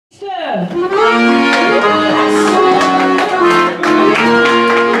La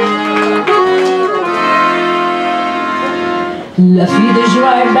fille de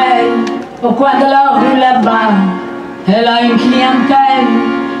joie est belle, au coin de la rue là-bas. Elle a une clientèle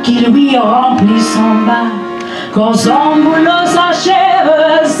qui lui remplit son bar. Quand son boulot s'achève,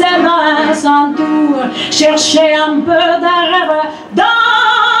 ses mains s'entourent, chercher un peu d'arrêt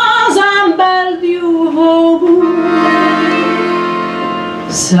dans un bel Faubourg.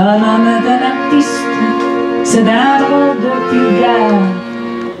 Son âme d'un artiste, c'est d'un drôle de pugard,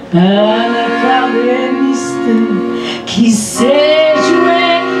 un accordéoniste qui sait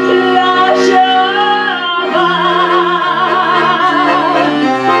jouer la java.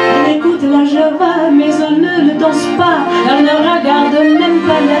 Elle écoute la java, mais elle ne le danse pas, elle ne regarde même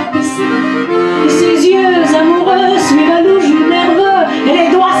pas la piste. Et ses yeux amoureux suivent le loup nerveux et les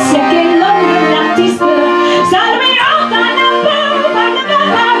doigts secs et l'homme de l'artiste. Ça lui rentre à la peau,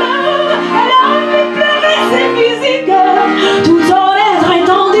 elle a envie de pleurer ses musiques. Tout son être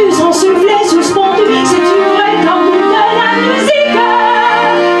étendu, son soufflet suspendu, c'est une vraie étendue de la musique.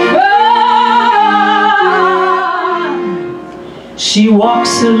 She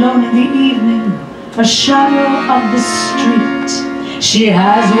walks alone in the evening, a shadow of the street. She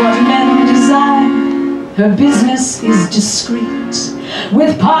has what men desire, her business is discreet.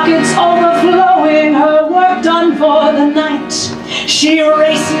 With pockets overflowing, her work done for the night, she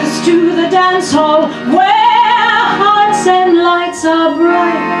races to the dance hall where hearts and lights are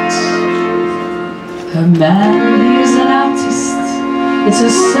bright. Her man is an artist, it's a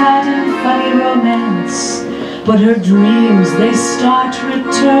sad and funny romance, but her dreams, they start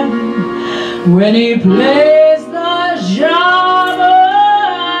returning when he plays the java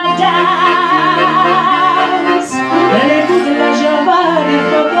dance. Elle écoute la java, les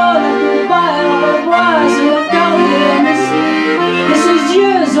photos, la tuba, elle revoit sur le accordéoniste. Et ses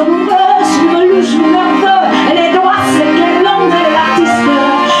yeux amoureux sur le louche nerveux, et les doigts secs et longs de l'artiste.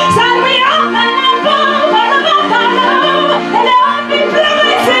 Ça lui rentre à la peau, elle a envie de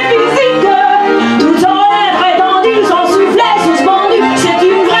pleurer ses musiques. Tout son être étendu, son soufflet suspendu, c'est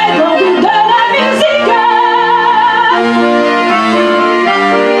une vraie tendue de la musique.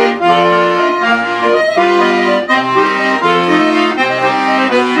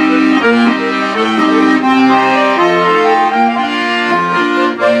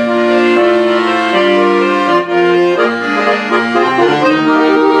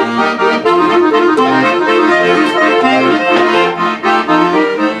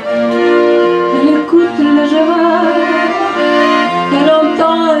 Elle écoute la java, elle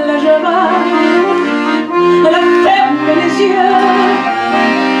entend la java, elle ferme les yeux,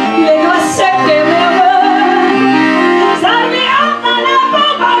 les doigts secs et nerveux. Ça lui rentre à la peau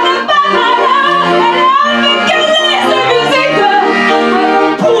par le bas, elle a envie de caler sa musique.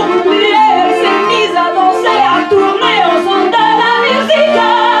 Pour oublier, elle s'est mise à danser, à tourner au son de la musique.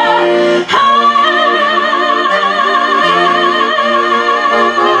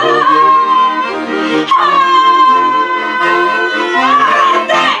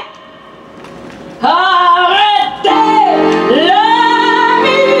 Arrêtez la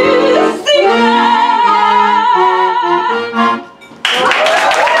musique.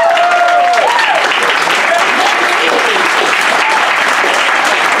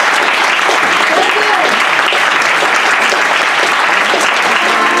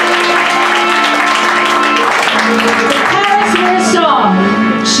 Paris were a song,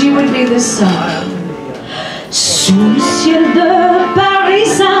 she would be this song. Sous le ciel de Paris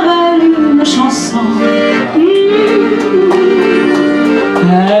s'envole une chanson.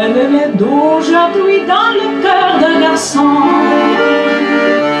 Elle est d'aujourd'hui dans le cœur d'un garçon.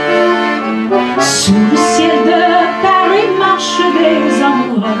 Sous le ciel de Paris marchent des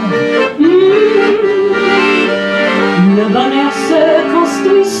amoureux. Le bonheur se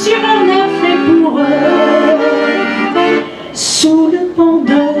construit sur un air fait pour eux. Sous le pont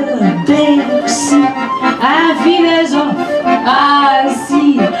de Bercy, un philosophe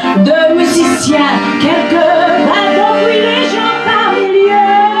assis, deux musiciens, quelques bateaux, puis les gens par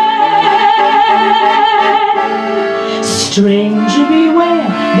milliers. Stranger beware,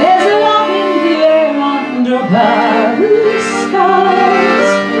 there's a love in the air under Paris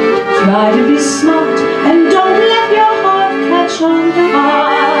skies. Try to be smart and don't let your heart catch on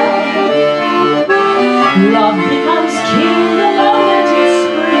fire. Love becomes king the moment it's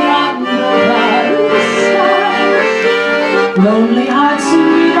spring under Paris skies. Lonely hearts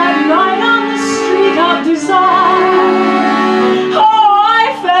meet at night on the street of desire. Oh, I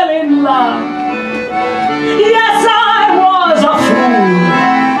fell in love. Yes, I was a fool.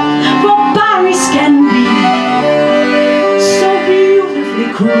 For Paris can be so beautifully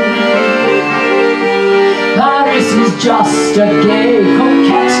cruel. Paris is just a gay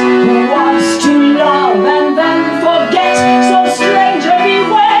coquette who wants to love and then forget. So stranger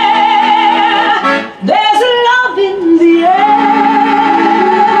beware, there's love in the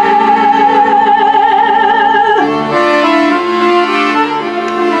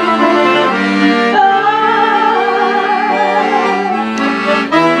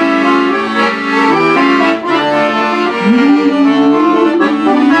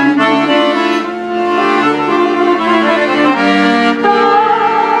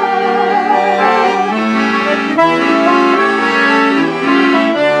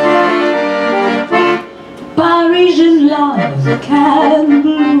Parisian love can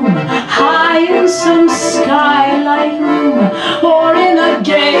bloom high in some skylight room, or in a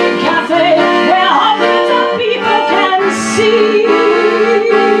gay cafe where hundreds of people can see.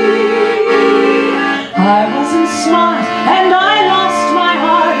 I wasn't smart and I lost my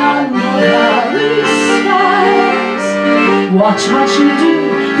heart under Paris skies. Watch what you do,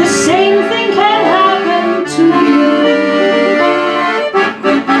 the same thing can happen to you.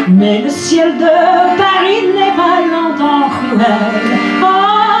 Mais le ciel de Paris n'est pas longtemps cruel. Ah,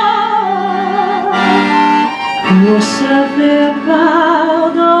 pour se faire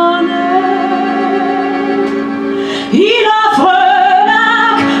pardonner, il a